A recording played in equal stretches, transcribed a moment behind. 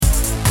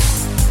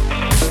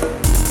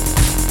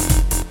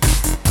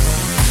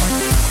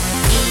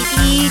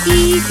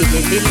So,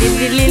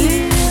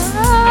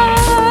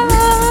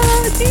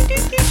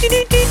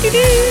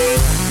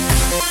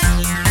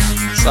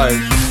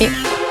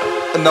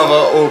 another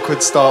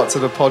awkward start to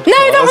the podcast.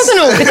 No, that wasn't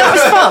awkward. That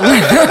was fun.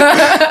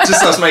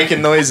 Just us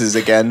making noises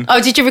again. Oh,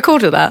 did you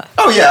record all that?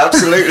 Oh, yeah,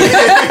 absolutely.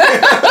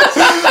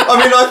 I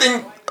mean, I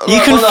think...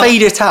 You can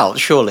fade it out,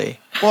 surely.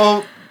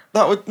 Well,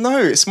 that would... No,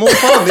 it's more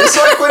fun. It's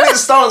like when it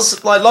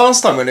starts, like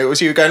last time when it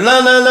was you going la,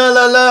 la, la,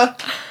 la, la.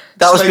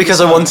 That was because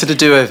I wanted a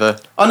do-over.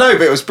 I know,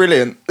 but it was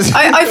brilliant.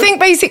 I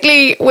think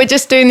basically we're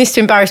just doing this to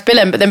embarrass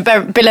Bilen, but then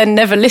Bilen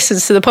never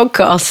listens to the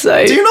podcast,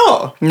 so... Do you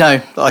not? No,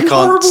 I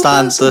can't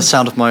stand the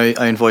sound of my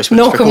own voice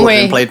when it's recorded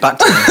and played back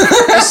to me.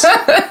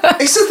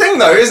 It's the thing,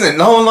 though, isn't it?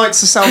 No one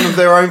likes the sound of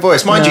their own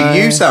voice. Mind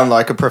you sound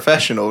like a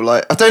professional.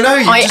 Like, I don't know.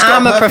 I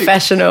am a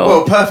professional.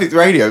 Well, perfect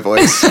radio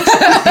voice.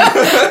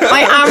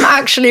 I am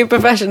actually a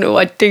professional.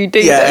 I do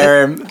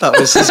that. That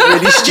was a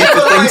really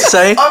stupid thing to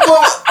say.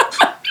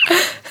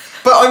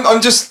 But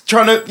I'm just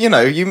trying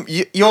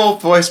to, your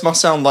voice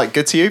must sound like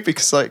good to you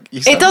because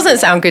you sound... It doesn't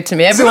sound good to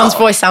me. Everyone's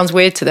voice sounds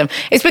weird to them.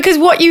 It's because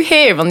what you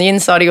hear on the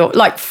inside of your,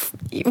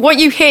 what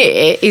you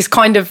hear is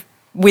kind of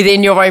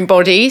within your own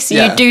body. So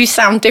you do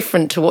sound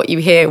different to what you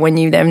hear when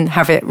you then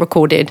have it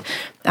recorded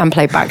and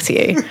played back to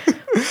you.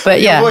 But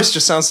your voice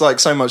just sounds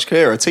like so much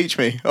clearer. Teach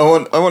me. I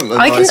want.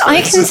 I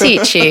can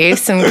teach you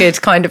some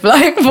good kind of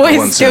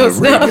voice skills.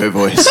 Radio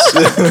voice.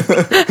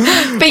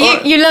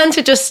 But you learn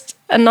to just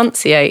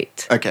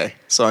enunciate. Okay,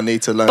 so I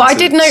need to learn. But I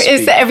did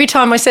notice that every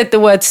time I said the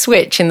word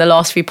switch in the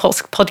last few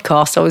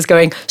podcasts, I was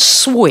going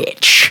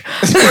switch.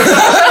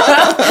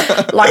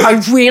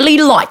 I really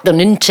like the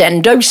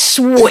Nintendo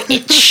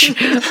Switch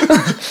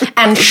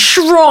and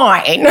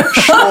Shrine.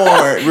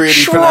 Really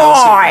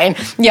Shrine.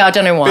 Yeah, I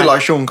don't know why. A bit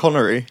like Sean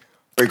Connery.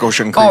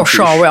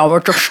 Sorry, I'll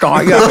just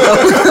start. Yeah.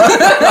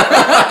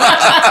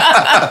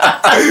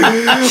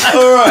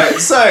 All right,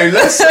 so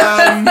let's.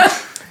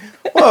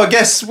 Well, I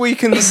guess we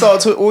can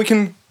start to. We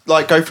can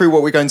go through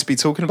what we're going to be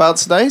talking about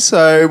today.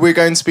 So we're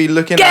going to be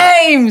looking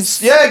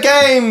games. at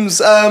games.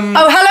 Oh,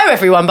 hello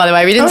everyone. By the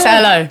way, we didn't say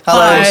hello.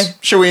 Hello.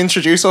 Shall we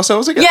introduce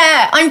ourselves again?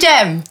 Yeah, I'm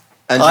Jem.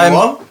 And you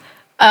are?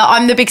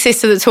 I'm the big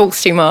sister that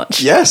talks too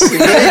much. Yes,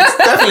 indeed.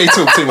 Definitely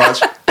talk too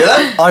much.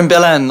 Bilen? I'm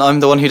Bilen. I'm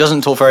the one who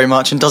doesn't talk very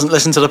much and doesn't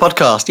listen to the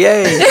podcast.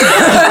 Yay!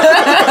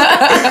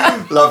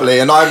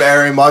 Lovely. And I'm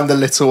Arim. I'm the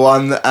little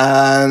one.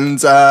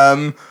 And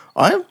I'm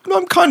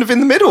kind of in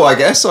the middle, I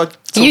guess.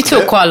 You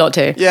talk quite a lot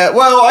too. Yeah,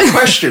 well, I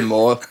question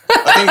more.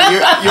 I think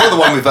you're the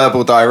one with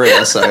verbal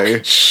diarrhea, so... All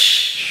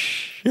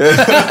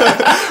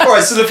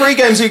right, so the 3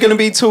 games we're going to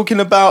be talking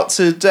about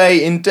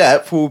today in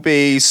depth will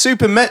be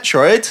Super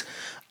Metroid...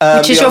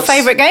 Which is your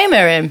favourite game,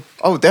 Arim?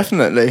 Oh,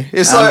 definitely.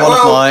 It's one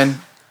of mine.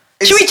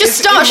 Should we just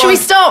start? Should we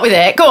start with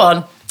it? Go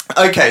on.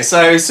 Okay,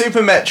 so Super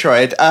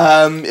Metroid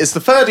is the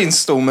 3rd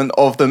instalment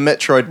of the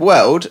Metroid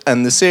world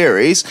and the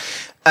series,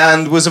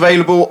 and was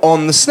available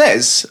on the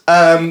SNES.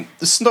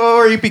 The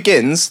story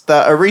begins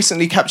that a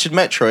recently captured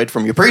Metroid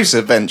from your previous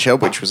adventure,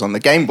 which was on the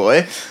Game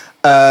Boy,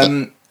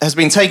 has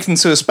been taken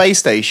to a space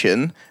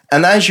station,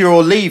 and as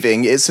you're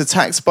leaving, it's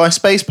attacked by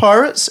space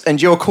pirates,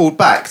 and you're called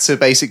back to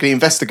basically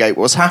investigate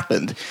what's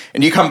happened.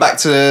 And you come back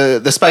to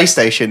the space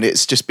station,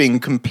 it's just been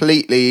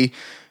completely,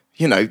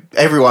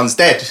 everyone's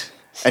dead,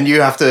 and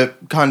you have to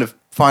kind of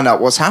find out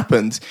what's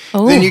happened.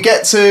 Ooh. Then you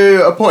get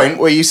to a point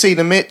where you see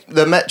the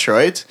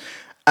Metroid,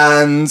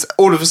 and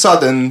all of a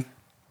sudden...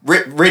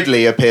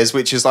 Ridley appears,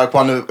 which is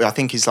one of... I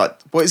think he's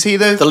what is he?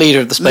 The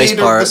leader of the space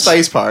pirates. Of the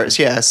space pirates,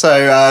 yeah.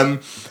 So,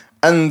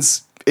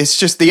 and... It's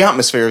just the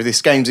atmosphere of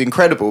this game's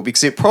incredible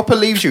because it proper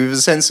leaves you with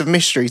a sense of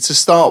mystery to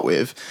start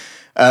with,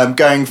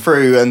 going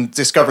through and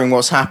discovering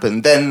what's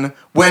happened. Then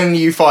when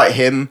you fight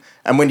him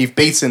and when you've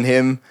beaten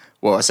him,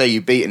 well, I say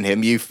you've beaten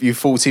him, you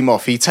fought him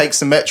off, he takes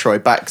the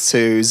Metroid back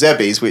to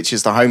Zebes, which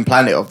is the home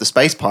planet of the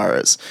space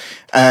pirates.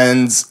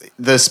 And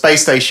the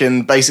space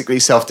station basically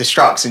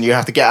self-destructs and you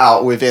have to get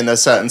out within a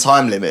certain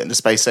time limit, and the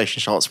space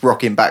station starts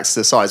rocking back to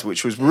the sides,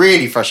 which was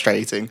really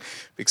frustrating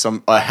because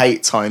I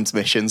hate timed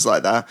missions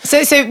like that.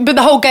 But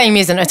the whole game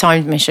isn't a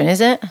timed mission,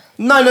 is it?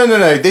 No.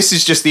 This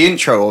is just the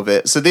intro of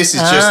it. So this is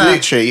just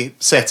literally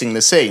setting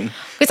the scene.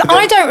 Because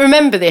I don't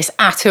remember this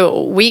at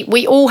all.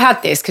 We all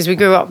had this because we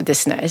grew up with the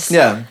SNES.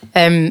 Yeah.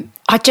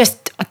 I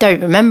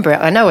don't remember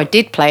it. I know I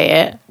did play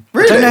it.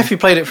 Really? I don't know if you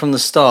played it from the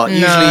start. No.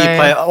 Usually you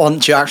play it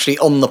once you're actually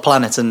on the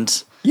planet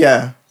and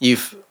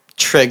you've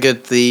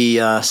triggered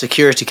the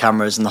security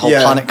cameras and the whole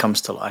planet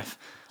comes to life.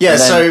 Yeah,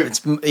 so...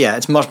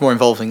 it's much more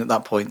involving at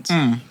that point.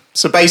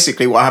 So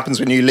basically what happens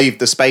when you leave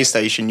the space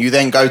station, you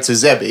then go to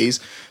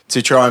Zebes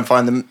to try and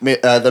find the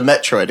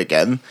Metroid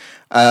again.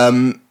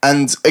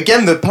 And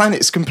again, the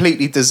planet's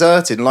completely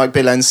deserted. And like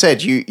Bilen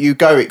said, you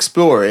go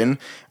exploring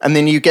and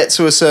then you get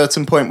to a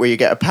certain point where you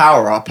get a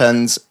power-up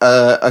and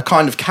a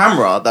kind of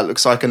camera that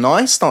looks like an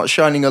eye starts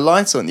shining a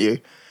light on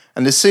you.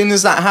 And as soon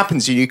as that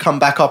happens, you come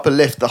back up a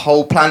lift, the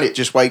whole planet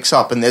just wakes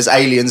up and there's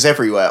aliens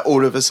everywhere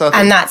all of a sudden.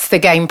 And that's the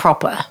game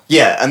proper.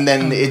 Yeah, and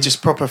then it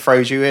just proper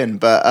throws you in.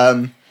 But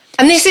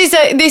and this is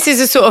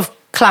a sort of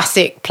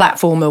classic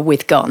platformer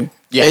with gun.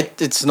 Yeah,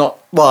 it's not.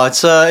 Well,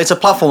 it's a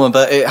platformer,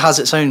 but it has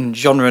its own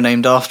genre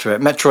named after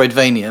it,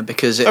 Metroidvania,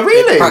 because it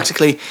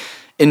practically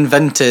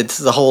invented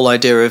the whole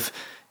idea of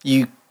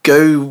you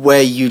go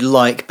where you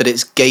like, but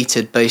it's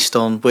gated based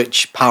on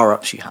which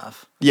power-ups you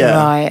have. Yeah.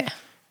 Right.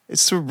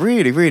 It's a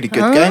really, really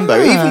good game,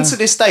 though. Even to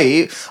this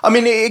day, I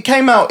mean, it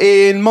came out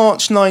in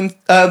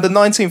the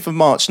 19th of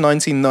March,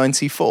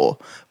 1994.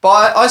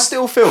 But I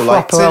still feel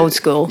proper old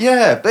school.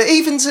 Yeah, but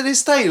even to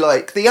this day,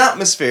 like the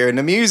atmosphere and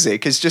the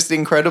music is just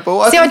incredible.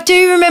 I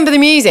do remember the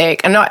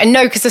music, and I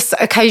know because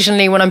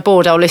occasionally when I'm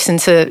bored, I'll listen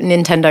to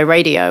Nintendo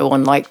radio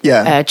on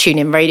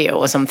TuneIn Radio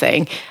or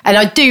something, and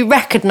I do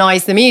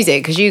recognise the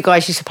music because you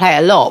guys used to play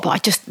it a lot, but I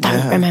just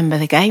don't remember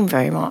the game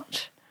very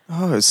much.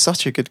 Oh, it's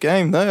such a good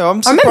game, though. I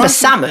remember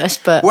Samus,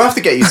 but we'll have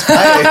to get you to play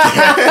it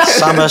again.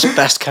 Samus,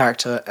 best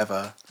character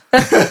ever.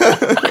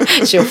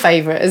 It's your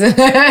favourite, isn't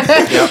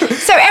it? Yep.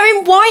 So,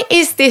 Erin, why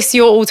is this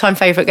your all-time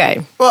favourite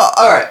game? Well,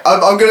 all right,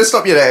 I'm going to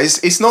stop you there.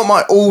 It's not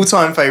my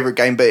all-time favourite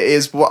game, but it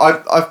is.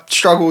 I've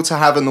struggled to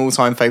have an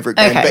all-time favourite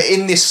game, but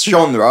in this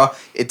genre,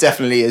 it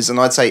definitely is,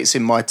 and I'd say it's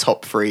in my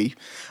top 3.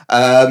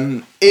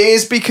 It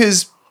is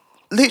because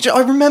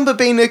literally, I remember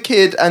being a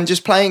kid and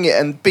just playing it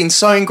and being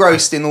so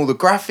engrossed in all the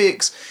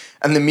graphics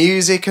and the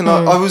music, and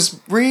I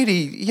was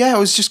really, I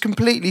was just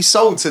completely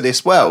sold to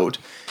this world.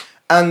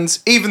 And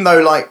even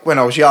though, like, when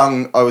I was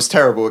young, I was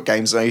terrible at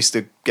games and I used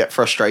to get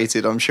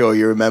frustrated, I'm sure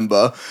you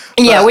remember.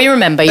 Yeah, we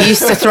remember. You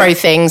used to throw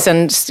things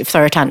and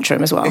throw a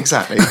tantrum as well.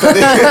 Exactly. But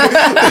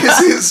this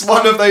is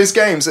one of those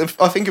games.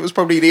 I think it was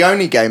probably the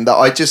only game that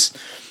I just,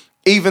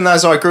 even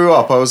as I grew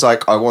up, I was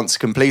like, I want to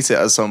complete it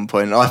at some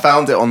point. And I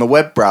found it on the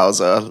web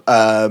browser,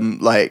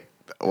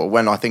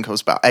 when I think I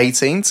was about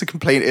 18 to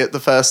complete it the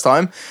first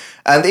time.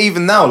 And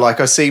even now, like,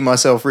 I see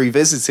myself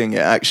revisiting it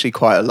actually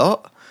quite a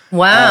lot.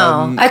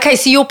 Wow. Okay,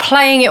 so you're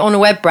playing it on a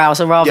web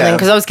browser rather than...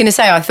 Because I was going to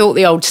say, I thought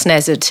the old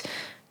SNES had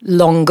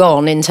long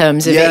gone in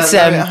terms of its...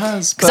 it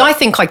has. Because I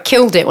think I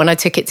killed it when I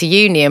took it to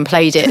uni and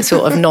played it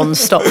sort of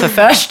non-stop for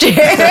first year.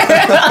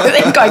 I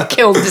think I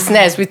killed the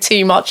SNES with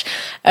too much...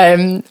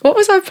 what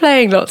was I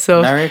playing lots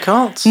of? Mario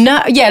Kart?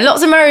 No, yeah,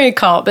 lots of Mario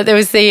Kart, but there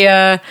was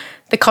the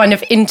kind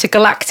of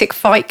intergalactic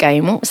fight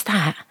game. What was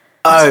that?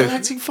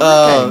 Intergalactic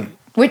fight game?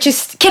 Which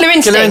is Killer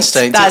Instinct. Killer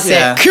Instinct. That's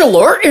it.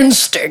 Killer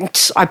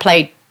Instinct. I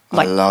played...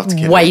 I loved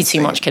way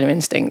too much Killer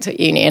Instinct at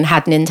uni and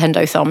had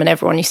Nintendo thumb and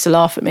everyone used to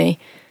laugh at me.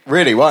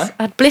 Really? Why?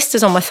 I had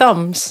blisters on my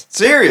thumbs.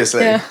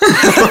 Seriously? Yeah.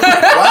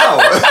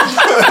 Wow.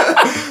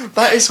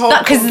 That is hard.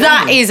 Because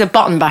that is a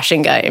button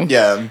bashing game.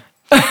 Yeah.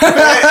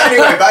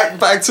 Anyway,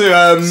 back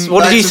to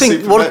what did you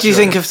think? What do you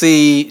think of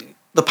the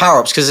power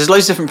ups? Because there's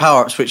loads of different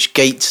power ups which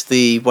gate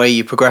the way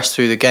you progress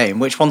through the game.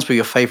 Which ones were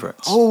your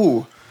favourites?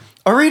 Oh,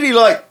 I really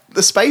like the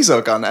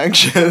Spazer gun,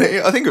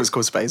 actually. I think it was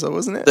called Spazer,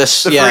 wasn't it?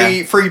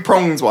 The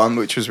three-pronged one,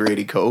 which was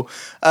really cool.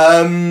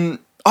 I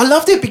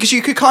loved it because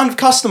you could kind of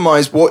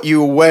customise what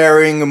you were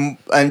wearing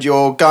and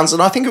your guns.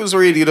 And I think it was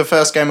really the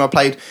first game I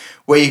played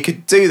where you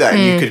could do that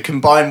and you could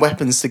combine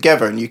weapons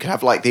together and you could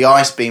have like the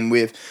ice beam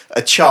with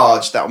a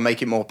charge that will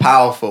make it more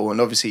powerful. And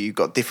obviously you've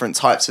got different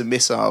types of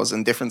missiles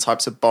and different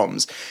types of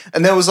bombs.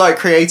 And there was like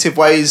creative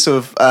ways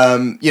of,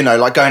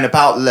 like going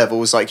about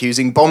levels, like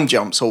using bomb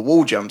jumps or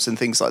wall jumps and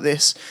things like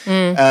this.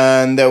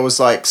 And there was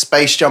like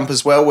space jump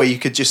as well, where you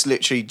could just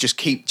literally just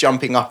keep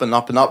jumping up and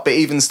up and up. But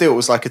even still, it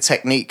was like a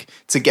technique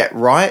to get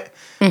right.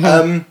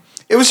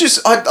 It was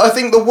just, I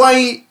think the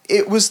way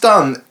it was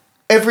done,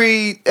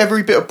 every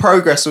bit of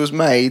progress was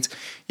made.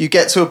 You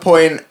get to a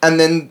point and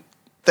then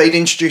they'd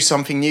introduce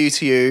something new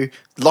to you,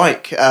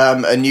 like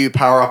a new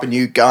power-up, a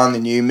new gun, a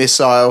new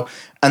missile,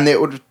 and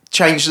it would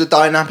change the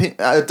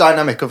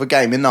dynamic of a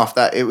game enough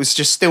that it was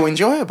just still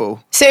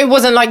enjoyable. So it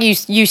wasn't like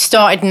you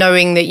started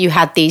knowing that you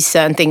had these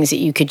certain things that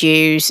you could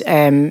use,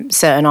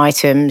 certain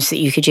items that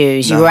you could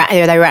use. No.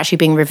 They were actually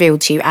being revealed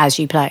to you as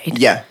you played.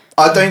 Yeah.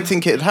 I don't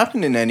think it had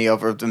happened in any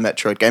other of the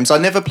Metroid games. I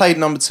never played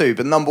number 2,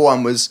 but number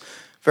 1 was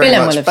very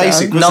much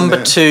basic.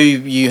 Number 2,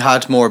 you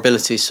had more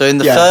abilities. So in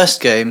the first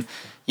game,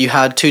 you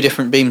had 2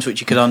 different beams which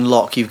you could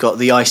unlock. You've got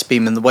the ice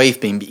beam and the wave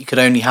beam, but you could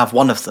only have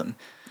one of them.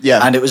 Yeah.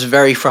 And it was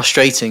very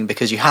frustrating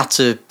because you had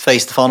to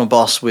face the final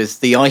boss with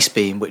the ice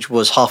beam, which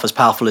was half as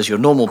powerful as your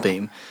normal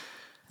beam.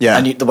 Yeah.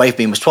 And the wave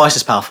beam was twice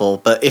as powerful.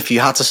 But if you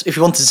wanted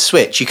to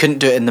switch, you couldn't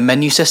do it in the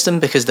menu system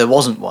because there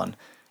wasn't one.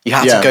 You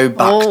had to go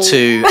back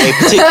to a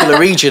particular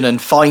region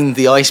and find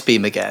the ice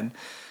beam again,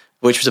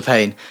 which was a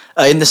pain.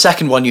 In the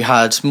second one, you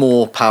had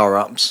more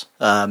power-ups.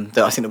 I think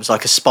there was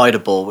like a spider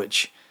ball,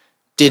 which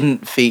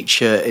didn't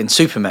feature in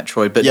Super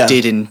Metroid, but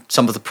did in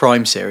some of the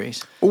Prime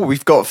series. Oh,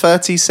 we've got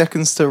 30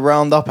 seconds to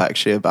round up,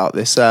 actually, about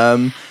this.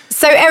 So,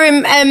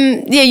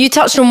 Erin, you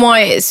touched on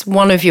why it's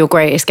one of your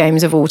greatest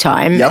games of all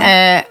time.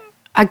 Yep.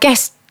 I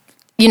guess,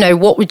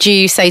 what would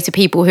you say to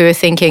people who are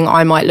thinking,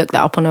 I might look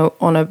that up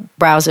on a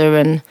browser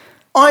and...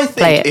 I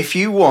think if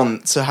you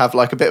want to have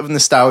like a bit of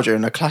nostalgia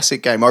in a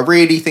classic game, I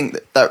really think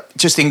that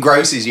just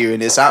engrosses you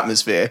in its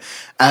atmosphere,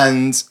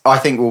 and I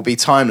think will be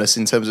timeless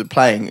in terms of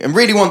playing. And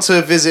really want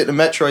to visit the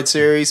Metroid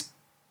series,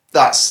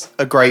 that's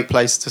a great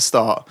place to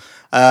start.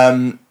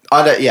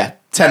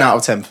 10 out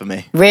of 10 for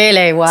me.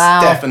 Really?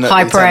 Wow. Definitely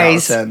high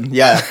praise. 10 out of 10.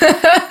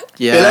 Yeah.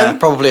 Yeah,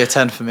 probably a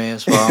 10 for me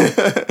as well.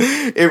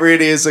 It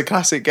really is a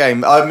classic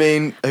game. I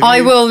mean,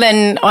 will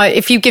then,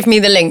 if you give me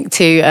the link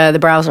to the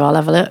browser, I'll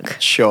have a look.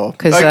 Sure.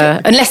 Because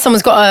unless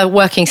someone's got a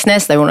working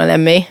SNES they want to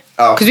lend me.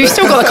 Because we've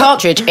still got the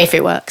cartridge, if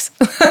it works.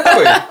 I've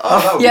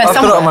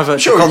got it on my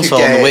virtual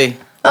console on the Wii.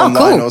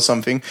 Online or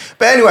something.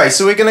 But anyway,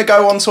 so we're going to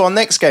go on to our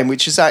next game,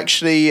 which is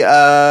actually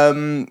a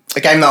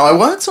game that I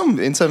worked on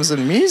in terms of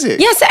the music.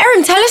 Yeah, so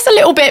Erin, tell us a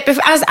little bit,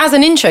 as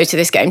an intro to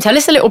this game, tell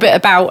us a little bit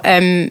about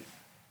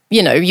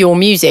your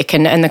music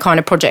and the kind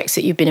of projects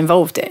that you've been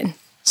involved in.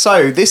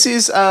 So this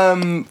is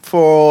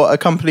for a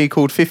company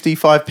called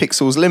 55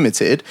 Pixels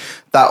Limited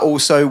that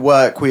also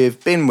work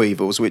with Bin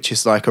Weevils, which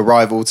is like a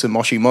rival to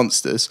Moshi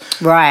Monsters.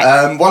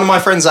 Right. One of my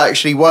friends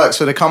actually works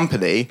for the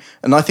company,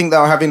 and I think they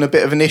were having a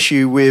bit of an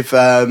issue with,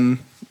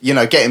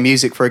 getting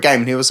music for a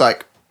game. And he was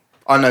like,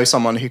 I know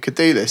someone who could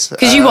do this.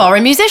 Because you are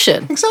a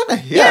musician.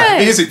 Exactly, yeah.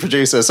 Yay. Music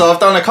producer. So I've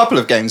done a couple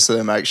of games for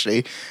them,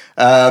 actually.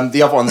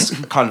 The other one's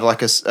kind of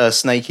like a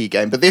snaky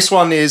game. But this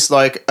one is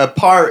like a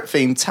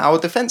pirate-themed tower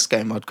defense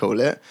game, I'd call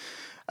it.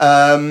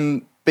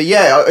 But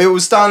yeah, it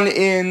was done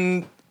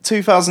in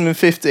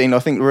 2015. I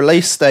think the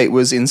release date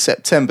was in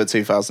September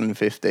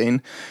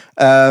 2015.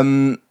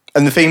 And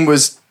the theme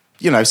was,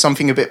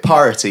 something a bit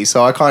piratey.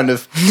 So I kind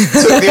of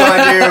took the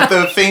idea of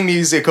the theme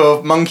music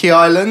of Monkey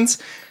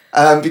Island.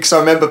 Because I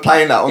remember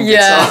playing that on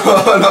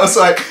guitar, and I was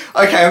like,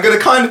 okay, I'm going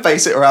to kind of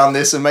base it around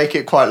this and make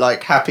it quite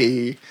like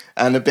happy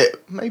and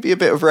maybe a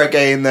bit of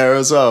reggae in there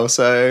as well.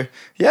 So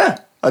yeah,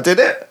 I did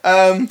it.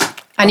 And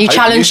you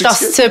challenged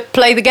us to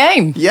play the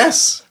game.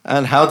 Yes.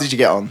 And how did you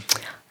get on?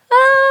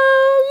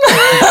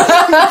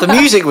 The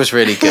music was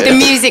really good. The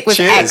music was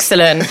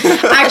excellent.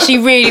 Actually,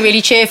 really,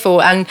 really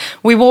cheerful. And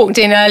we walked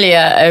in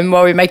earlier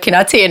while we were making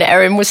our tea, and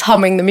Erin was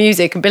humming the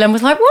music, and Bill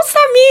was like, "What's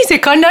that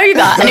music? I know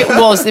that." And it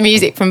was the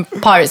music from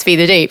Pirates v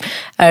the Deep,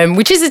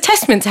 which is a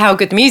testament to how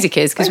good the music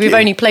is, because we've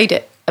only played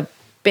it a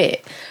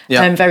bit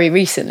very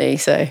recently.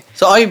 So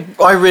I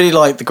really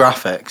like the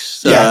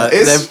graphics.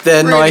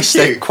 They're really nice.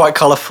 Cute. They're quite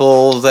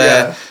colourful.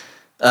 They're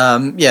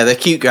they're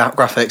cute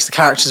graphics. The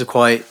characters are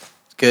quite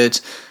good.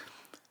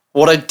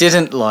 What I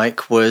didn't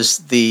like was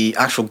the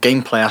actual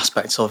gameplay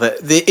aspects of it.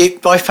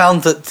 I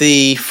found that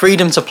the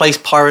freedom to place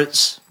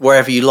pirates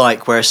wherever you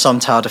like, whereas some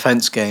tower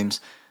defense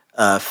games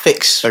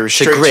fix they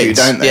restrict the grids. you,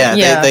 don't they?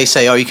 Yeah. They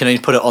say, you can only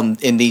put it on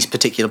in these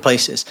particular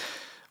places.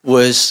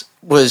 Was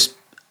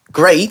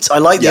great. I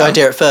liked the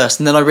idea at first,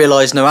 and then I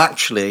realised, no,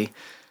 actually,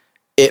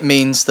 it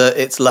means that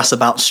it's less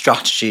about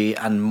strategy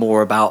and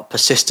more about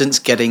persistence,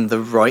 getting the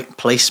right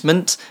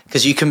placement,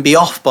 because you can be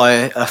off by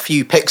a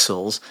few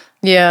pixels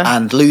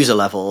and lose a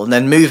level, and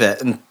then move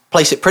it and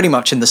place it pretty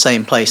much in the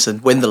same place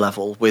and win the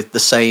level with the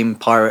same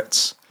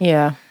pirates.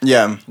 Yeah.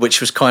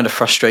 Which was kind of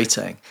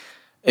frustrating.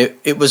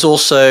 It was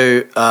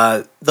also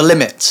the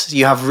limits.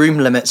 You have room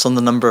limits on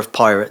the number of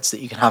pirates that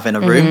you can have in a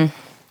room.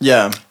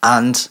 Yeah.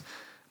 And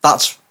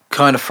that's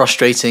kind of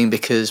frustrating,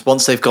 because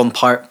once they've gone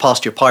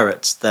past your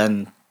pirates,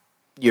 then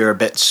you're a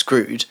bit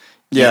screwed.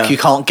 Yeah. You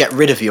can't get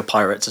rid of your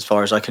pirates, as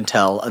far as I can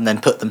tell, and then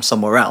put them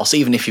somewhere else,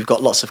 even if you've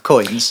got lots of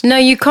coins. No,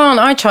 you can't.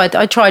 I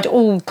tried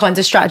all kinds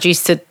of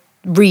strategies to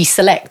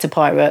reselect a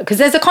pirate, because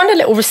there's a kind of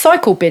little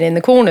recycle bin in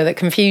the corner that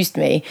confused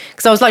me,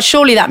 because I was like,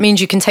 surely that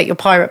means you can take your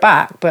pirate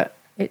back, but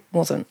it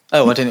wasn't.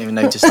 Oh, I didn't even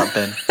notice that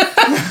bin.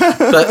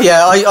 But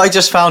yeah, I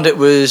just found it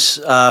was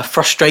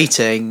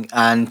frustrating,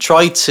 and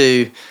tried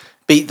to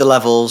beat the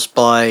levels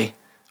by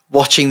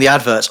watching the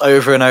adverts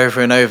over and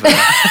over and over,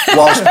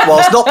 whilst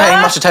not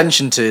paying much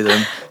attention to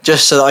them,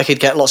 just so that I could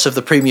get lots of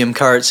the premium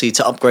currency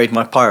to upgrade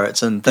my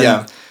pirates. And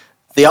then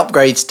the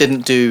upgrades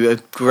didn't do a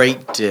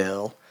great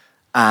deal,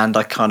 and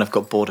I kind of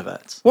got bored of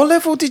it. What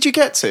level did you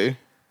get to?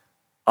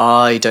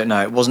 I don't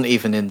know. It wasn't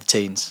even in the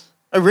teens.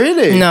 Oh,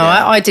 really? No,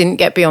 I didn't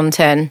get beyond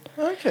 10.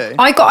 Okay.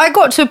 I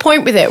got to a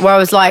point with it where I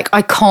was like,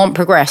 I can't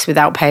progress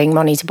without paying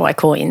money to buy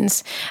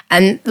coins.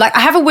 And like, I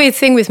have a weird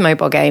thing with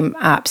mobile game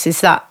apps,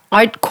 is that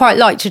I'd quite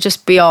like to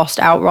just be asked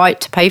outright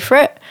to pay for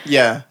it.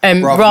 Yeah.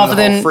 Rather than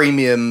than the whole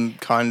freemium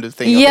kind of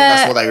thing. I think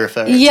that's what they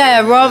refer to.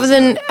 Yeah, rather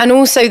than, and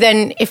also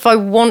then if I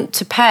want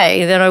to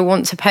pay, then I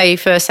want to pay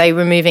for, say,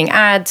 removing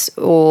ads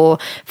or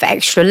for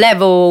extra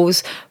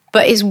levels.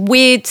 But it's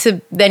weird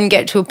to then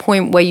get to a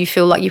point where you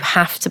feel like you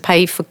have to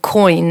pay for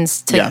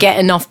coins to get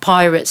enough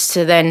pirates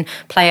to then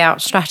play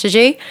out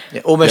strategy.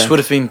 It almost would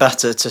have been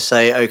better to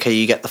say, okay,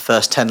 you get the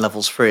first 10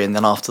 levels free, and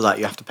then after that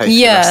you have to pay for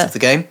the rest of the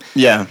game.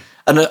 Yeah.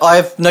 And I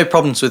have no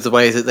problems with the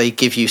way that they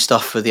give you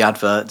stuff for the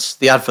adverts.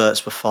 The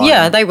adverts were fine.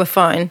 Yeah, they were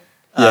fine.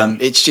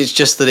 It's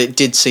just that it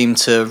did seem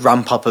to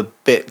ramp up a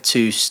bit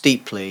too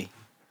steeply.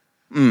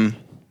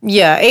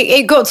 Yeah,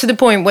 it got to the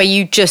point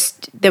where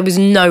there was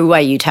no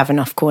way you'd have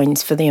enough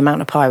coins for the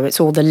amount of pirates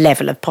or the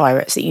level of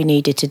pirates that you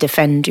needed to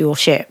defend your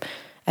ship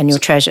and your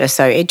treasure.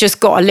 So it just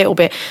got a little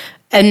bit,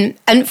 And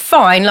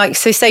fine, like,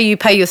 so say you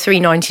pay your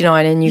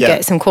 $3.99 and you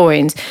get some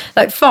coins,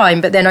 like, fine.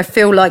 But then I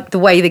feel like the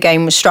way the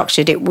game was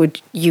structured,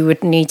 you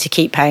would need to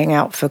keep paying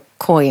out for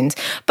coins.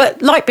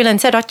 But like Bill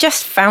said, I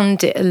just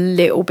found it a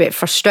little bit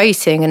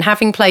frustrating. And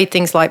having played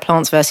things like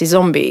Plants vs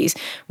Zombies,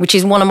 which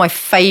is one of my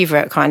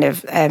favourite kind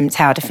of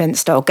tower defence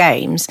style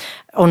games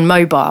on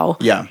mobile.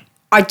 Yeah.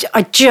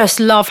 I just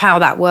love how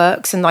that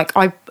works, and like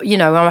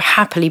I'll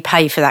happily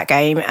pay for that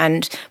game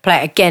and play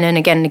it again and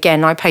again and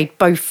again. I played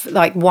both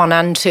like 1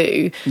 and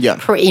 2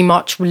 pretty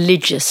much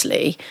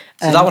religiously.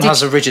 So that one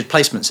has a rigid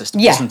placement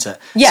system, doesn't it?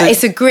 Yeah, so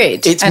it's a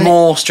grid. It's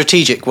more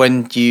strategic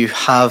when you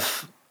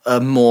have a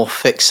more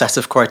fixed set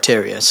of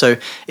criteria. So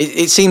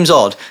it seems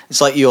odd.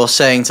 It's like you're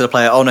saying to the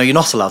player, "Oh no, you're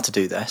not allowed to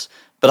do this,"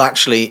 but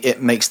actually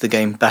it makes the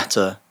game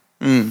better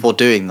for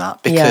doing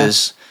that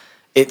because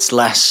it's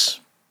less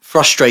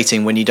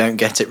frustrating when you don't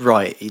get it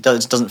right. It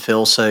doesn't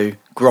feel so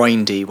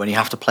grindy when you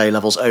have to play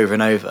levels over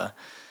and over.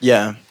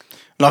 Yeah.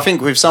 And I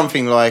think with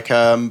something like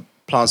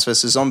Plants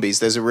vs Zombies,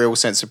 there's a real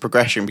sense of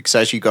progression because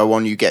as you go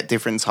on, you get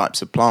different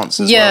types of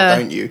plants as well,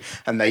 don't you?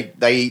 And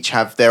they each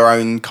have their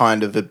own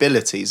kind of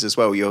abilities as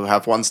well. You'll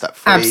have ones that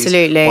freeze,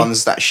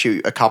 ones that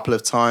shoot a couple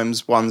of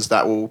times, ones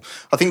that will...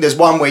 I think there's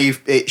one where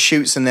it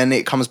shoots and then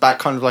it comes back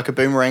kind of like a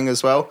boomerang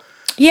as well.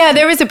 Yeah,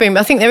 there is a boomerang.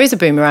 I think there is a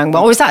boomerang.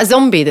 Or is that a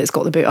zombie that's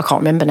got the boot? I can't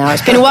remember now.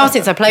 It's been a while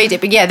since I played it.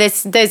 But yeah,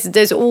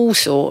 there's all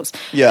sorts.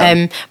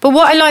 Yeah. But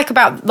what I like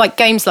about like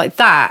games like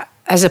that,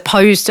 as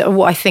opposed to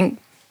what I think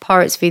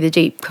Pirates v the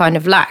Deep kind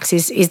of lacks,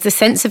 is the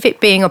sense of it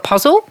being a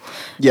puzzle.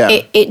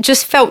 Yeah. It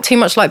just felt too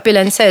much like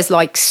Bill says,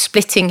 like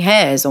splitting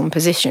hairs on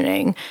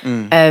positioning.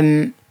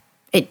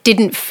 It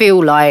didn't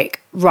feel like,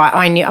 right,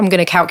 I'm going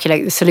to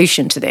calculate the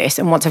solution to this.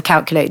 And once I've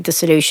calculated the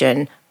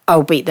solution,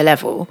 I'll beat the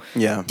level.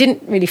 Yeah.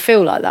 Didn't really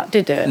feel like that,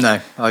 did it?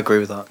 No, I agree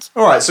with that.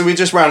 All right, so we're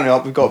just rounding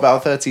up. We've got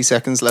about 30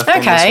 seconds left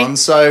on this one.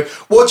 So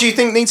what do you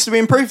think needs to be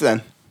improved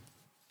then?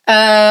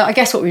 I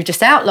guess what we've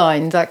just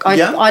outlined. Like,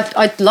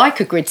 I'd like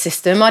a grid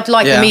system. I'd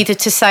like them either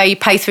to say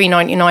pay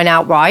 $3.99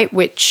 outright,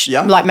 which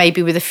like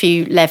maybe with a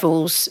few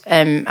levels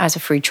as a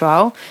free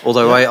trial.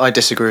 Although I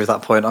disagree with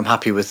that point. I'm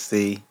happy with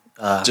the...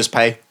 just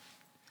pay?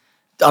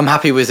 I'm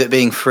happy with it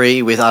being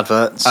free with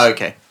adverts.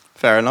 Okay,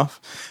 fair enough.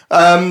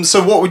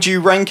 So what would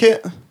you rank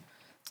it?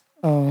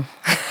 I'd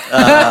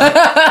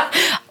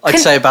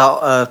say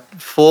about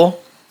 4.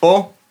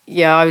 4?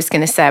 Yeah, I was going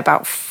to say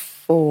about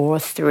 4,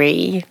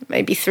 3,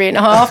 maybe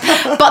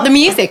 3.5. But the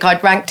music,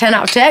 I'd rank 10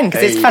 out of 10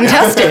 because it's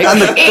fantastic.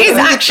 It is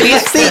actually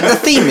the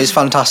theme is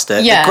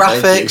fantastic. Yeah. The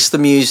graphics, the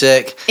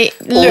music, it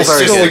all looks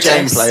very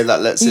gorgeous. Gameplay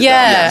that lets it down.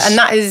 Yeah, and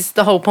that is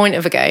the whole point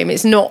of a game.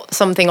 It's not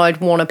something I'd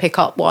want to pick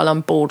up while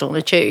I'm bored on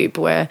a tube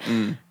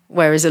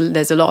whereas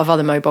there's a lot of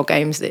other mobile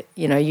games that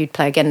you'd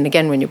play again and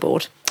again when you're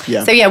bored.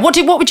 Yeah. So yeah, what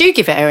would you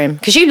give it, Erin?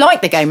 Because you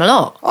like the game a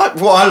lot.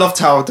 I love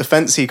tower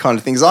defense-y kind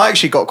of things. I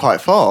actually got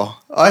quite far.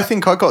 I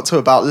think I got to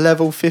about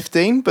level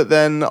 15, but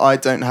then I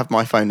don't have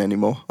my phone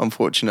anymore.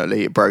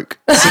 Unfortunately, it broke.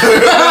 And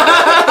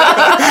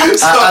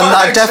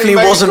that definitely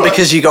wasn't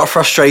because you got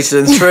frustrated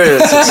and threw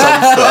it at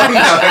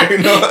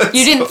something. No,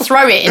 you didn't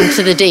throw it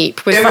into the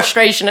deep with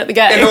frustration at the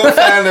game. In all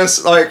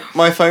fairness, like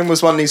my phone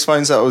was one of these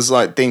phones that was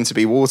like deemed to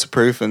be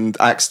waterproof and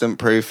accident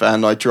proof,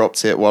 and I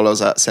dropped it while I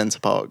was at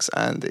Centre Parks,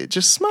 and it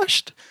just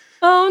smashed.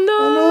 Oh no!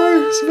 I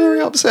know, it's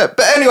very upset.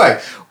 But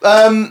anyway,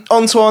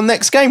 on to our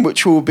next game,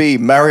 which will be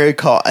Mario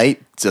Kart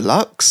 8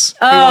 Deluxe.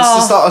 Who wants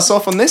to start us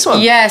off on this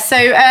one? Yeah,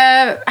 so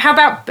how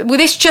about... Well,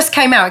 this just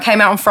came out. It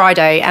came out on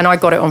Friday, and I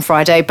got it on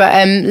Friday. But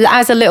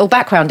as a little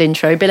background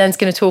intro, Bill-En's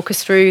going to talk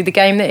us through the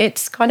game that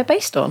it's kind of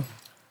based on.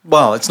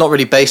 Well, it's not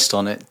really based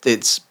on it.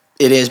 It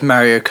is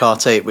Mario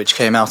Kart 8, which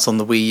came out on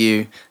the Wii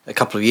U a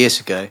couple of years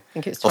ago. I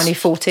think it's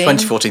 2014.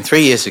 2014,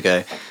 3 years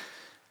ago.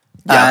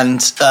 Yeah. And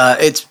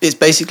it's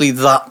basically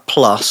that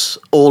plus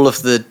all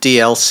of the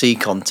DLC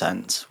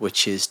content,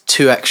 which is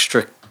 4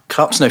 extra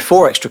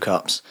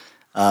cups.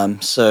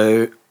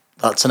 So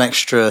that's an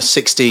extra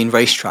 16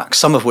 racetracks,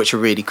 some of which are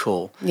really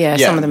cool. Yeah,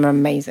 some of them are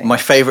amazing. My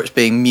favourites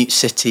being Mute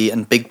City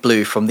and Big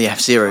Blue from the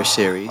F-Zero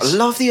series. I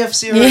love the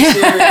F-Zero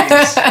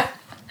series.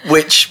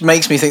 Which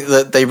makes me think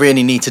that they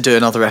really need to do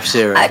another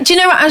F-Zero. Do you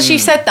know what? As you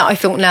said that, I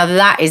thought now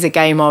that is a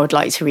game I would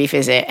like to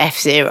revisit,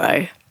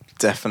 F-Zero.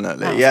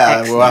 Definitely,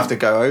 excellent. We'll have to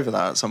go over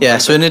that at some point. Yeah,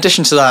 so in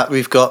addition to that,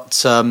 we've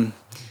got a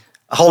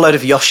whole load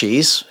of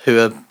Yoshis who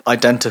are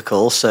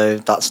identical, so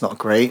that's not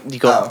great. You've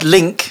got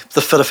Link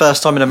for the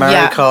first time in a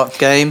Mario Kart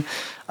game.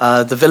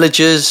 The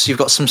villagers, you've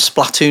got some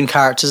Splatoon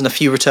characters and a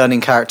few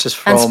returning characters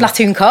from... And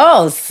Splatoon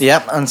cars.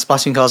 Yep, and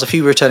Splatoon cars, a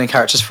few returning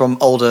characters from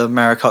older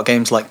Mario Kart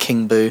games like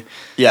King Boo.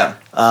 Yeah.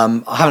 I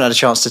haven't had a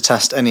chance to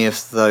test any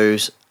of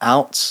those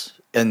out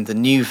in the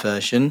new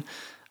version.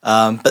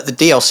 But the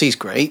DLC is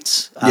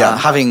great.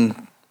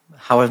 Having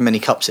however many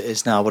cups it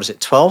is now,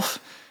 12?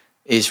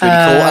 Is really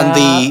cool. And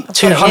the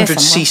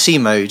 200cc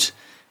mode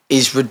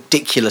is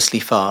ridiculously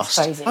fast.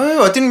 Crazy.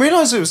 Oh, I didn't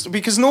realise it was...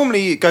 Because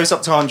normally it goes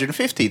up to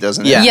 150,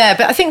 doesn't it? Yeah,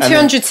 but I think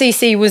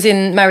 200cc was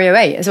in Mario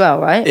 8 as well,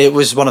 right? It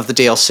was one of the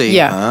DLC.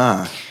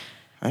 Yeah.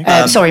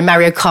 Okay. Sorry,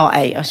 Mario Kart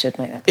 8. I should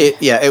make that.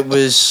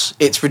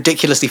 It's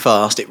ridiculously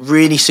fast. It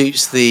really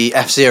suits the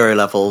F-Zero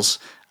levels.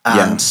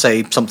 And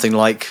say something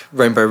like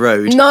Rainbow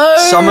Road. No.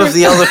 Some of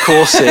the other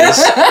courses,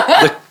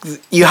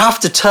 you have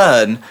to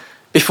turn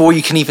before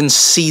you can even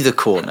see the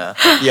corner.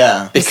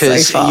 Yeah,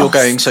 because so you're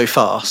going so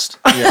fast.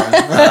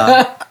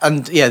 Yeah.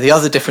 The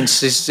other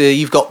difference is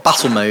you've got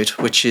battle mode,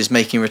 which is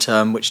making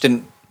return, which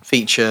didn't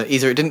feature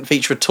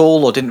at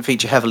all or didn't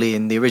feature heavily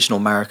in the original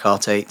Mario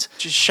Kart 8.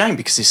 Which is a shame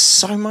because it's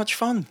so much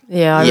fun.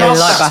 Yeah, I really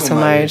like battle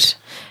mode.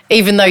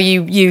 Even though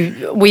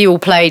we all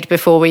played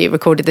before we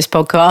recorded this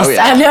podcast,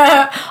 and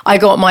I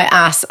got my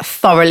ass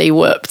thoroughly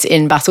whooped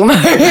in battle mode.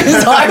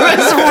 I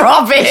was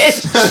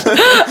rubbish.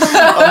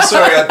 I'm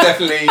sorry, I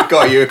definitely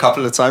got you a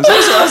couple of times.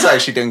 I was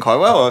actually doing quite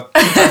well.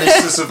 I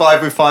managed to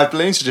survive with 5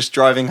 balloons, just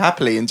driving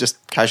happily and just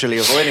casually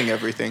avoiding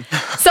everything.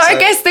 So I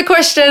guess the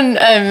question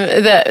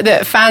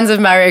that fans of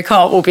Mario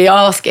Kart will be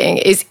asking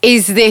is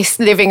this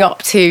living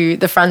up to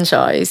the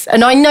franchise?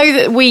 And I know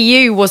that Wii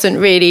U wasn't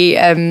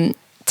really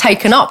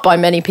taken up by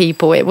many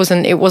people. It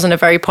wasn't a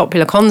very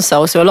popular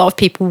console, so a lot of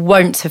people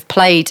won't have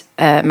played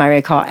Mario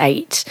Kart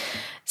 8.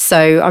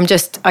 So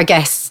I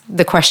guess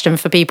the question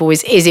for people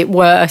is it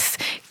worth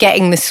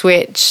getting the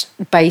Switch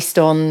based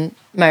on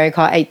Mario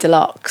Kart 8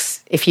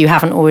 Deluxe if you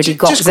haven't already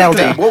got just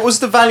Zelda? Quickly, what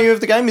was the value of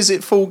the game? Is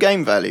it full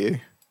game value?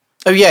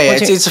 Oh yeah,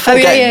 it's a full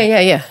game.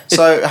 Yeah.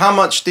 So how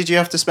much did you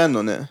have to spend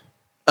on it?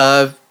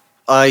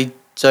 I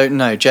don't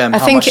know, Jem.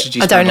 How much did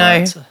you spend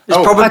on it?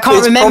 I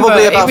can't remember.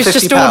 Probably about it was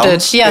just £50.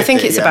 ordered. Yeah, I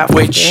think it's about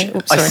 50.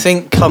 Which I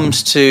think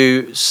comes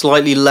to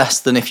slightly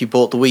less than if you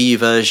bought the Wii U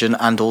version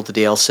and all the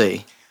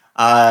DLC.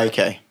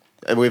 Okay.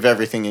 With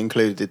everything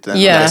included then.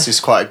 Yeah. This is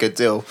quite a good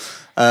deal.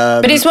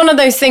 But it's one of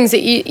those things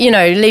that you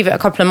leave it a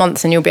couple of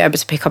months and you'll be able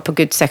to pick up a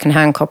good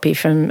second-hand copy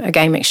from a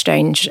game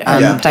exchange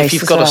place. If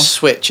you've got a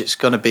Switch, it's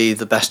going to be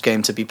the best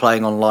game to be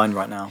playing online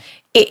right now.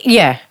 It is.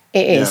 Yeah.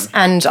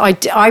 And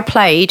I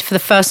played for the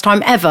first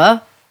time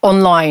ever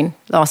online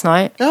last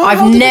night. Oh,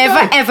 I've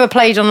never ever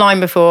played online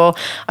before.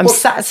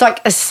 It's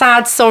like a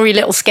sad, sorry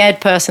little scared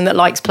person that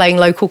likes playing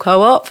local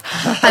co-op.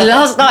 And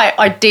last night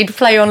I did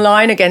play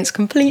online against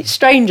complete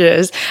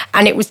strangers,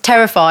 and it was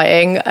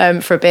terrifying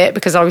for a bit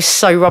because I was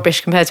so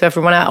rubbish compared to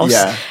everyone else.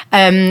 Yeah.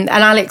 And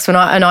Alex and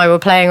I were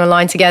playing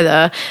online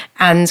together,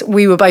 and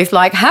we were both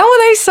like, "How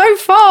are they so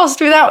fast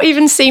without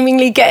even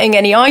seemingly getting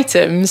any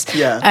items?"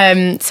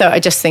 Yeah. So I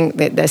just think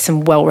that there's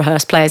some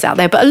well-rehearsed players out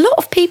there, but a lot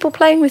of people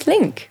playing with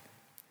Link.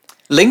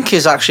 Link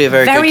is actually a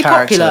very good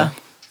character.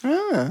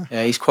 Popular.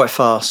 Yeah, he's quite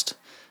fast.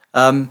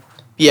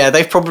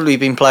 They've probably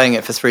been playing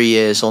it for 3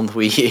 years on the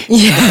Wii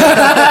U.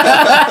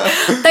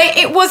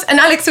 And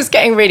Alex was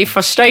getting really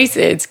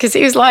frustrated because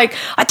he was like,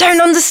 I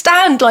don't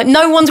understand. Like,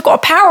 no one's got a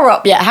power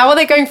up yet. How are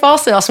they going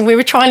faster than us? And we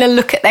were trying to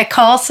look at their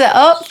car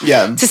setup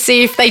to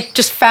see if they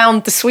just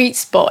found the sweet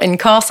spot in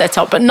car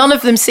setup. But none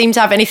of them seemed to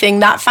have anything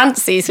that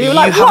fancy. So we were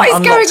like, what is going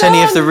on? You haven't unlocked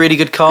any of the really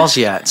good cars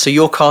yet. So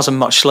your cars are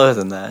much slower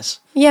than theirs.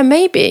 Yeah,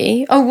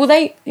 maybe. Oh, well,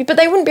 but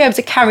they wouldn't be able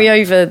to carry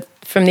over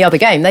from the other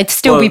game. They'd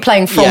still be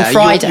playing from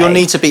Friday. You'll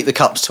need to beat the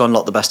cups to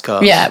unlock the best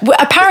cars. Yeah, well,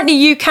 apparently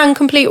you can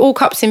complete all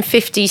cups in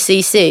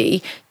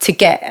 50cc to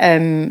get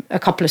a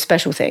couple of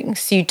special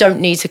things. So you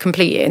don't need to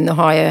complete it in the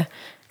higher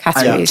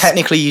categories. And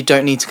technically, you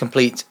don't need to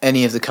complete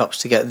any of the cups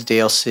to get the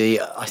DLC.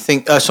 I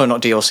think, not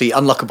DLC,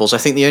 unlockables. I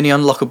think the only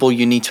unlockable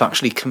you need to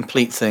actually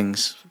complete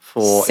things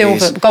for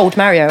is Gold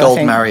Mario.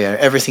 Gold Mario.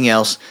 Everything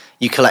else,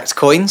 you collect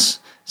coins.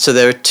 So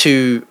there are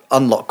 2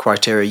 unlock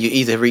criteria. You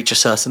either reach a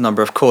certain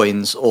number of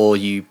coins or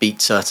you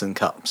beat certain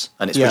cups,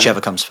 and it's whichever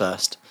comes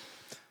first.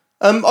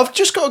 I've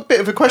just got a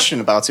bit of a question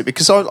about it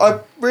because I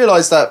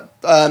realised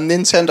that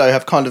Nintendo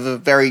have kind of a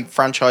very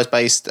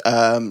franchise-based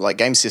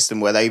game system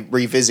where they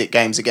revisit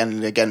games again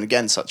and again and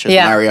again, such as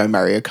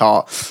Mario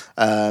Kart,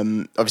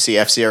 obviously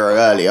F-Zero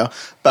earlier.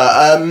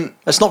 But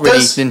that's not really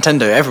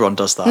Nintendo. Everyone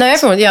does that. No,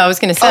 everyone. Yeah, I was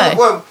going to say.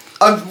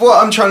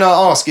 What I'm trying to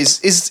ask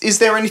is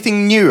there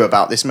anything new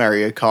about this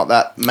Mario Kart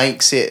that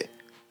makes it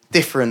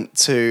different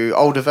to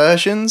older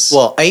versions?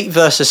 Well, 8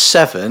 versus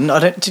 7.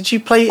 Did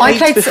you play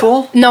 8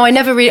 before? No, I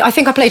never really. I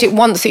think I played it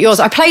once at yours.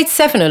 I played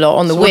 7 a lot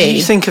on the Wii. What do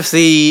you think of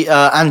the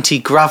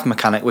anti-grav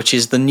mechanic, which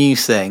is the new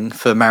thing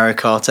for Mario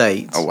Kart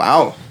 8? Oh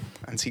wow,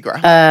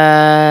 anti-grav.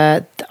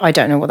 I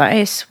don't know what that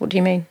is. What do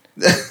you mean?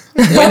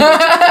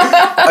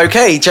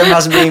 Okay, Jem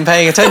hasn't been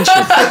paying attention.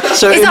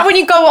 So is that when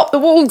you go up the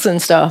walls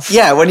and stuff?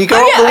 Yeah, when you go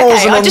up the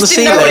walls and on the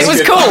ceiling. I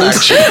just didn't know what it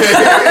was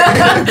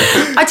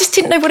called. I just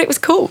didn't know what it was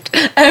called. We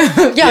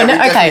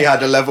definitely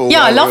had a level.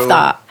 Yeah, I love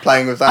that.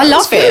 Playing with that. I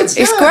love it.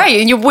 It's great,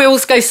 and your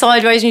wheels go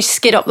sideways and you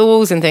skid up the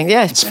walls and things.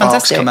 Yeah, it's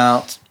fantastic. Sparks come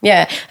out.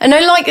 Yeah, and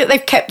I like that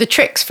they've kept the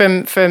tricks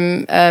from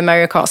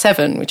Mario Kart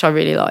 7, which I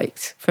really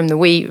liked, from the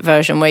Wii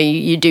version, where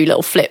you do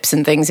little flips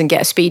and things and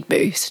get a speed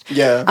boost.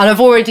 Yeah. And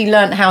I've already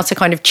learned how to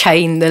kind of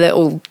chain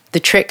the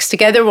tricks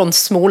together on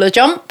smaller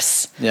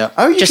jumps. Yeah.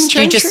 Oh, you can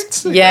chain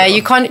tricks? Yeah,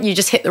 you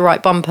just hit the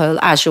right bumper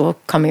as you're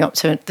coming up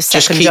to the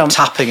second jump. Just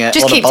keep tapping it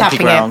on a bumpy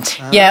ground.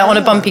 Yeah, on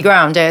a bumpy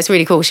ground. Yeah, it's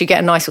really cool. So you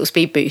get a nice little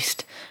speed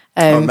boost.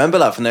 I'll remember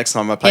that for next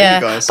time I play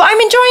you guys. But I'm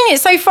enjoying it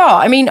so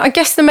far. I mean, I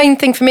guess the main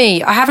thing for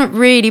me, I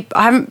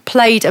haven't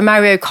played a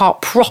Mario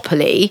Kart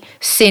properly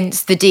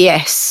since the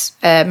DS,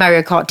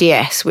 Mario Kart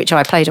DS, which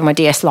I played on my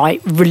DS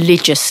Lite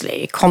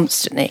religiously,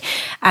 constantly.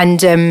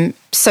 And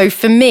so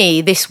for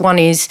me, this one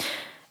is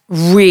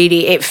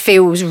really, it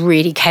feels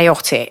really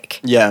chaotic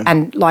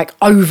and like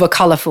over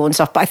colourful and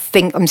stuff, but I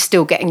think I'm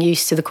still getting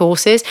used to the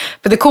courses.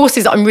 But the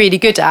courses that I'm really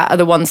good at are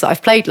the ones that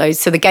I've played loads.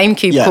 So the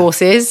GameCube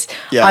courses,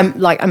 I'm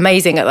like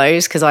amazing at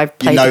those because I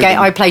played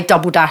I played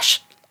Double Dash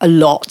a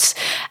lot,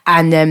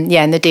 and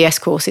and the DS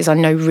courses I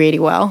know really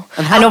well,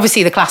 and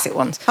obviously the classic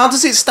ones. How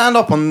does it stand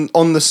up on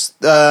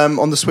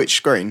the Switch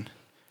screen?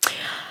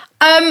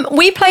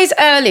 We played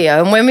earlier,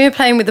 and when we were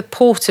playing with the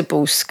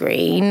portable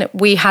screen,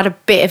 we had a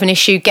bit of an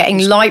issue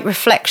getting light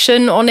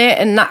reflection on it,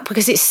 and that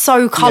because it's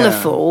so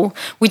colourful.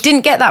 We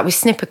didn't get that with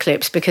Snipper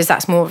Clips because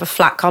that's more of a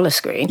flat colour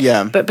screen.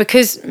 Yeah. But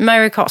because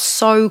Mario Kart's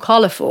so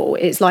colourful,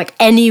 it's like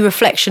any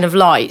reflection of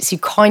lights, you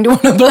kind of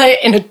want to play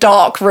it in a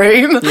dark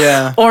room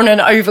or on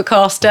an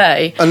overcast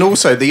day. And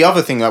also, the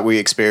other thing that we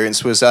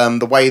experienced was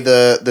the way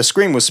the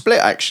screen was split,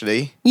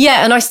 actually.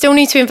 Yeah, and I still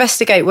need to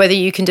investigate whether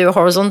you can do a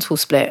horizontal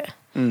split.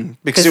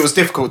 Because it was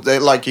difficult,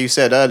 like you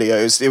said earlier,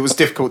 it was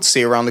difficult to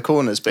see around the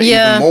corners, but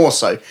even more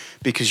so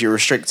because you're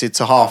restricted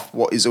to half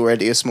what is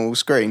already a small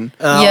screen.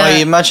 I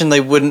imagine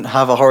they wouldn't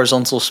have a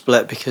horizontal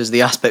split because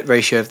the aspect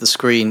ratio of the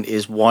screen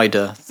is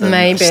wider than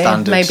a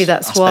standard maybe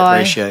that's aspect why.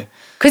 ratio.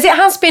 Because it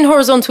has been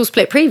horizontal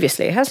split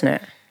previously,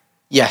 hasn't it?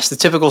 Yes, the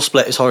typical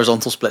split is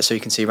horizontal split, so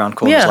you can see around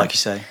corners, like you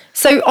say.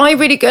 So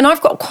and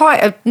I've got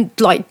quite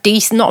a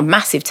decent, not a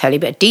massive telly,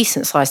 but a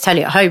decent sized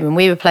telly at home. And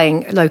we were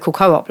playing local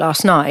co-op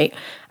last night,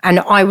 and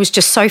I was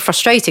just so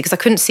frustrated because I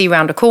couldn't see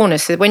around a corner.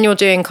 So when you're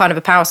doing kind of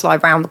a power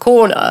slide round the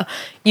corner,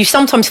 you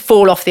sometimes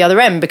fall off the other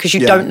end because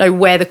you don't know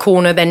where the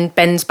corner then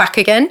bends back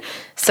again.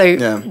 So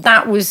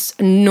that was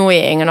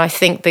annoying, and I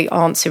think the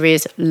answer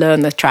is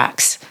learn the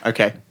tracks.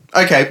 Okay,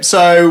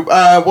 so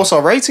what's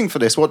our rating for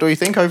this? What do we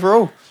think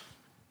overall?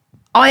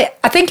 I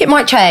think it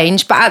might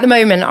change, but at the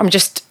moment I'm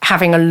just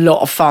having a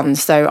lot of fun,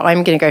 so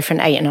I'm going to go for an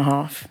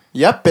 8.5.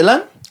 Yeah,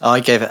 Billen? I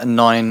gave it a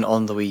 9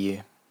 on the Wii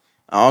U.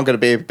 I'm going to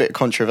be a bit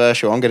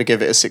controversial. I'm going to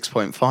give it a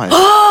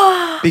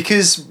 6.5.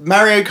 Because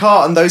Mario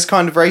Kart and those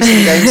kind of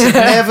racing games have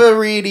never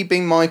really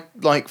been my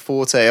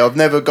forte. I've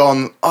never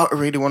gone, I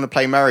really want to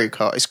play Mario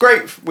Kart. It's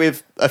great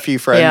with a few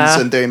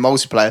friends and doing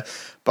multiplayer,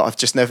 but I've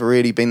just never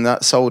really been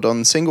that sold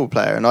on single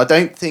player. And I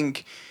don't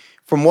think...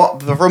 From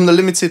the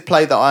limited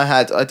play that I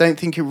had, I don't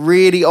think it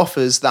really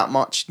offers that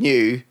much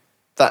new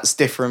that's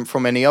different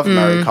from any other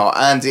Mario Kart.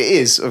 And it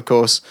is, of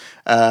course,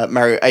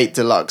 Mario 8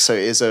 Deluxe, so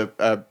it is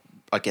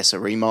I guess a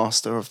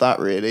remaster of that,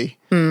 really.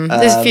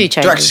 There's a few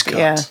changes. Director's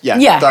cut.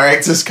 Yeah,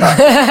 director's cut.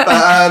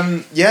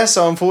 But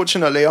so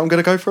unfortunately, I'm going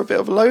to go for a bit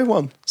of a low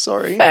one.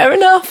 Sorry. Fair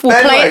enough. We'll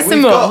play it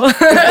some more. We've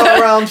got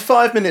around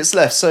 5 minutes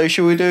left, so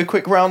shall we do a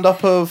quick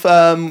roundup of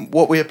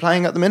what we are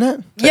playing at the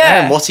minute?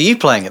 Yeah. What are you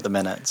playing at the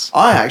minute?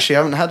 I actually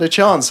haven't had a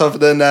chance other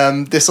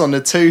than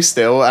Dishonored 2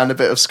 still and a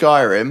bit of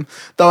Skyrim.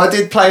 Though I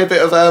did play a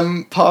bit of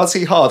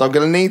Party Hard. I'm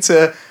going to need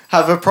to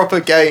have a proper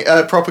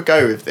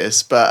go with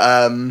this,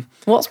 but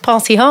what's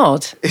Party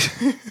Hard?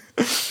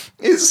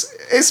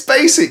 It's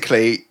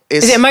basically...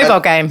 Is it a mobile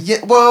game?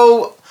 Yeah,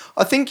 well,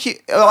 I think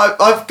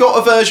I've got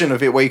a version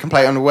of it where you can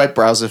play it on a web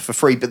browser for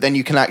free, but then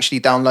you can actually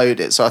download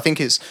it. So I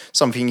think it's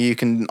something you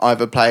can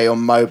either play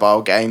on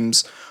mobile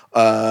games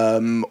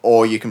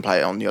or you can play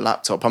it on your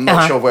laptop. I'm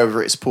not sure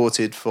whether it's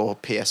ported for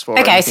PS4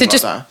 Okay, so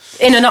just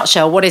in a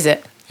nutshell, what is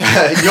it?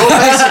 You're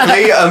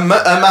basically a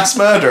mass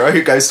murderer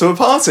who goes to a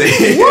party.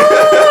 You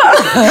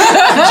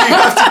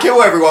have to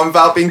kill everyone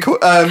without being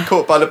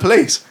caught by the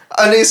police.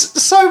 And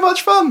it's so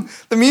much fun.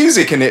 The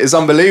music in it is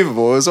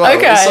unbelievable as well.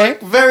 Okay. It's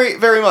like very,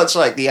 very much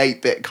like the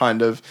 8-bit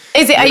kind of...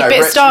 Is it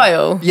 8-bit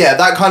style? Yeah,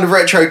 that kind of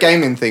retro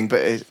gaming thing,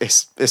 but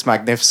it's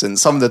magnificent.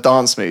 Some of the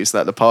dance moves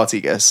that the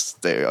party guests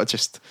do are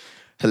just...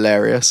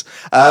 hilarious.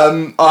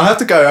 I'll have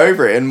to go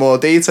over it in more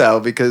detail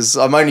because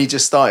I'm only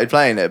just started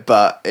playing it,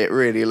 but it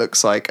really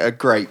looks like a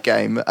great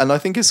game, and I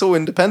think it's all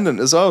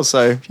independent as well.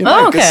 So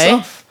good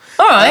stuff.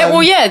 All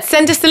right.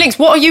 Send us the links.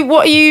 What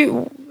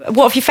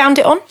have you found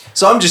it on?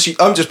 So I'm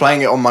just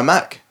playing it on my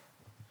Mac.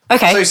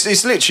 Okay. So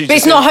it's literally. But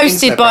it's not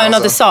hosted by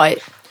another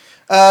site.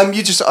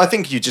 I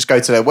think you just go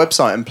to their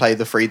website and play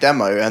the free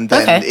demo, and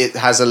then it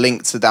has a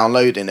link to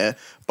download in it.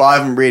 But I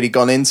haven't really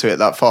gone into it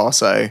that far,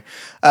 so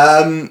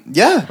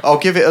I'll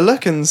give it a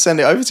look and send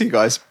it over to you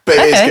guys. But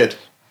it is good.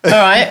 All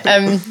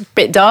right,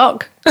 bit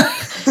dark.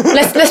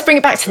 Let's bring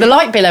it back to the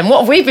light, Bill. What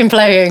have we been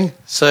playing?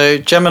 So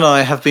Gem and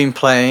I have been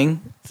playing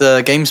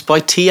the games by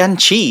T and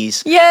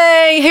Cheese.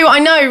 Yay! Who I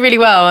know really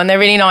well, and they're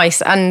really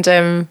nice.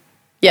 And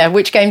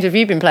which games have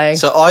you been playing?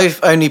 So I've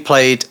only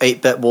played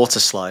 8-bit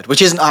Water Slide,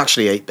 which isn't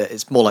actually 8-bit.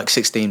 It's more like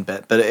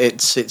 16-bit, but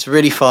it's a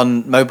really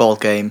fun mobile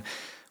game,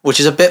 which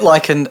is a bit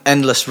like an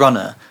endless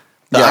runner.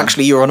 But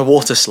actually, you're on a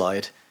water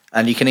slide,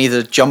 and you can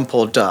either jump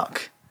or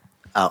duck.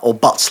 or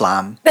butt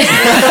slam.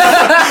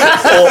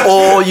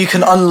 or you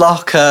can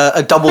unlock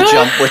a double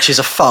jump, which is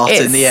a fart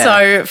in the air.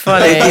 So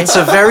funny. It's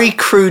a very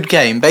crude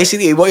game.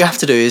 Basically, what you have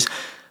to do is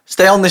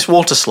stay on this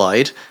water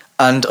slide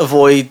and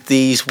avoid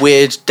these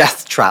weird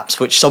death traps,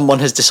 which someone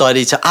has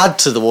decided to add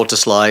to the water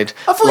slide.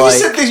 I thought you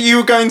said that you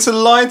were going to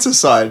lighter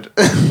side.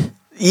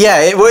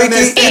 Yeah, it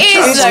is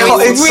though.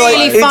 It's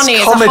really funny.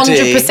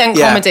 It's 100%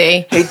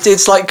 comedy.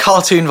 It's like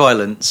cartoon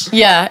violence.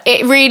 Yeah,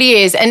 it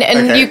really is.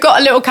 And you've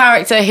got a little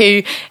character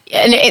who,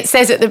 and it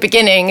says at the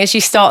beginning as you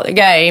start the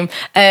game,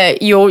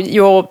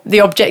 the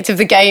object of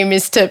the game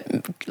is to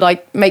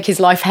like make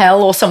his life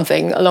hell or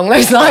something along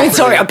those lines.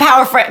 Sorry, I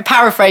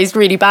paraphrased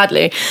really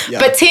badly. Yeah.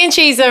 But Tea and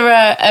Cheese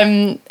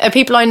are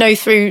people I know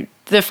through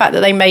the fact that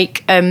they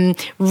make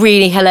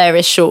really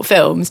hilarious short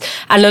films,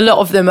 and a lot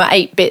of them are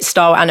 8-bit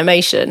style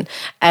animation,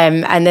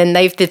 and then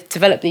they've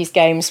developed these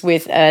games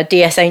with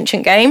DS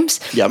Ancient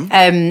Games,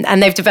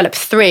 and they've developed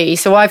 3,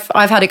 so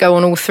I've had a go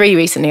on all 3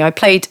 recently. I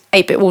played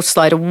 8-bit Water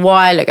Slide a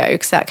while ago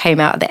because that came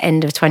out at the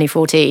end of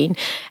 2014,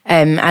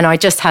 and I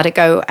just had a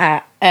go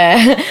at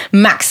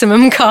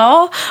Maximum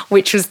Car,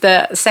 which was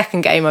the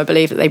second game I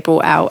believe that they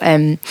brought out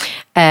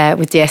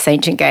with DS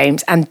Ancient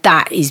Games, and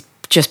that is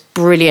just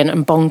brilliant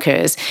and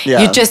bonkers.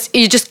 Yeah.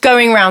 You're just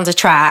going around a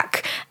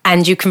track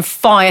and you can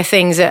fire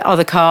things at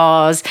other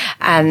cars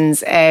and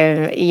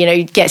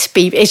get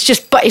speed. It's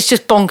just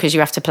bonkers. You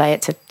have to play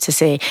it to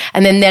see.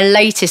 And then their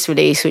latest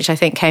release, which I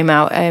think came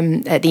out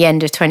at the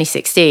end of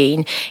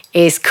 2016,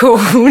 is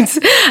called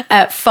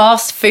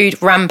Fast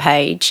Food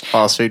Rampage.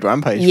 Fast Food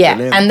Rampage. Yeah,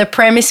 brilliant. And the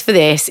premise for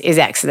this is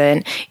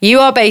excellent. You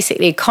are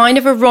basically kind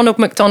of a Ronald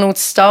McDonald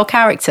style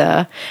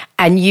character,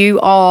 and you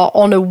are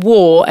on a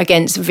war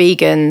against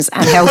vegans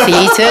and healthy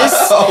eaters.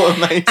 Oh,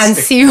 amazing. And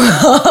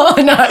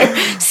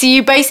so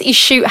you basically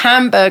shoot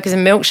hamburgers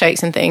and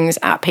milkshakes and things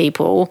at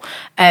people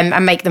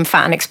and make them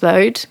fat and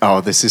explode. Oh,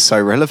 this is so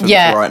relevant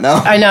right now.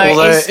 I know.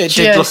 Although it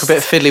did look a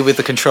bit fiddly with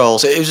the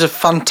controls. It was a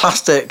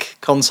fantastic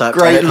concept.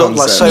 Great and it looked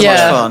like so much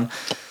fun.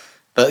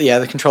 But yeah,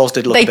 the controls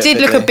did look a bit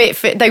fiddly. Look a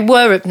bit They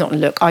were, not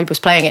look, I was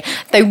playing it.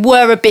 They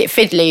were a bit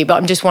fiddly, but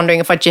I'm just wondering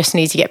if I just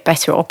need to get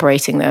better at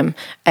operating them.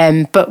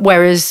 But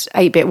whereas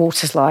 8-bit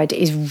Water Slide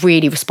is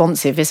really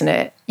responsive, isn't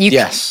it?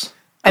 Yes.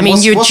 I mean,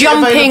 you're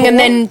jumping and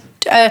then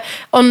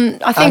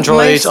on, I think,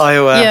 Android,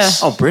 iOS. Yeah.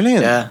 Oh,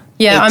 brilliant.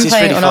 Yeah, I'm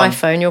playing it on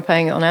iPhone, you're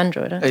playing it on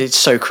Android. It's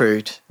so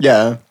crude.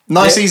 Yeah.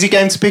 Nice, easy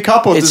game to pick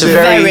up? Or it's a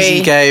very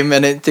easy game,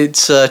 and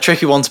it's a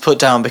tricky one to put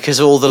down because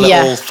all the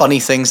little funny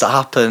things that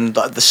happen,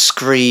 like the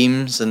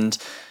screams and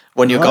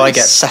when your guy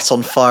gets set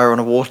on fire on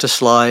a water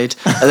slide,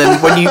 and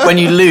then when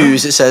you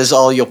lose, it says,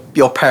 "Oh,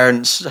 your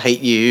parents hate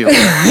you.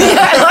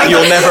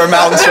 You'll never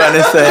amount to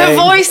anything."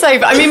 The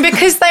voiceover, I mean,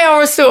 because they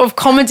are a sort of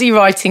comedy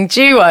writing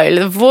duo,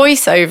 the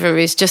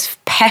voiceover is just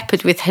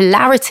peppered with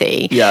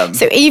hilarity. Yeah.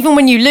 So even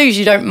when you lose,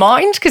 you don't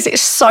mind because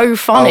it's so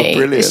funny. Oh,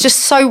 brilliant. It's just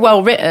so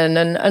well written,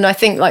 and I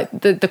think like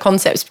the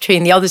concepts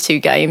between the other 2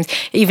 games,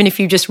 even if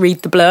you just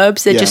read the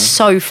blurbs, they're just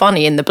so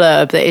funny in the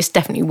blurb that it's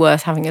definitely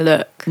worth having a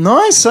look.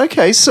 Nice.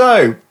 Okay,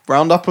 so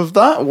round up of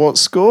that, what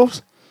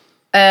scores?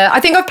 I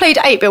think I've played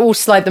 8-bit Water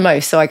Slide the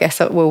most, so I guess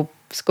we'll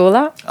score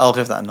that. I'll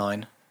give that a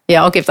 9.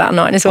 Yeah, I'll give that a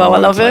 9 as well. I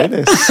love it.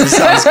 This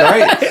sounds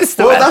great.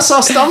 Well, that's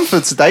us done for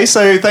today.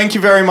 So thank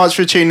you very much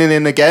for tuning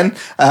in again.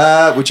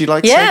 Would you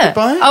like to say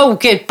goodbye? Oh,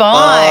 goodbye.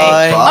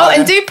 Bye. Oh,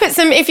 and do put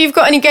some, if you've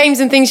got any games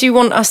and things you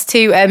want us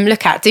to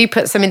look at, do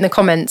put some in the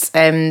comments.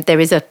 There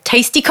is a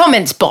tasty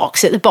comments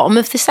box at the bottom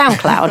of the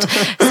SoundCloud.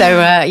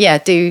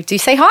 So, do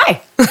say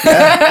hi.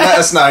 Let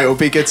us know. It'll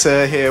be good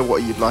to hear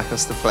what you'd like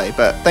us to play.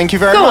 But thank you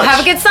very much.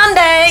 Have a good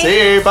Sunday.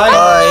 See you. Bye.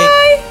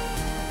 Bye.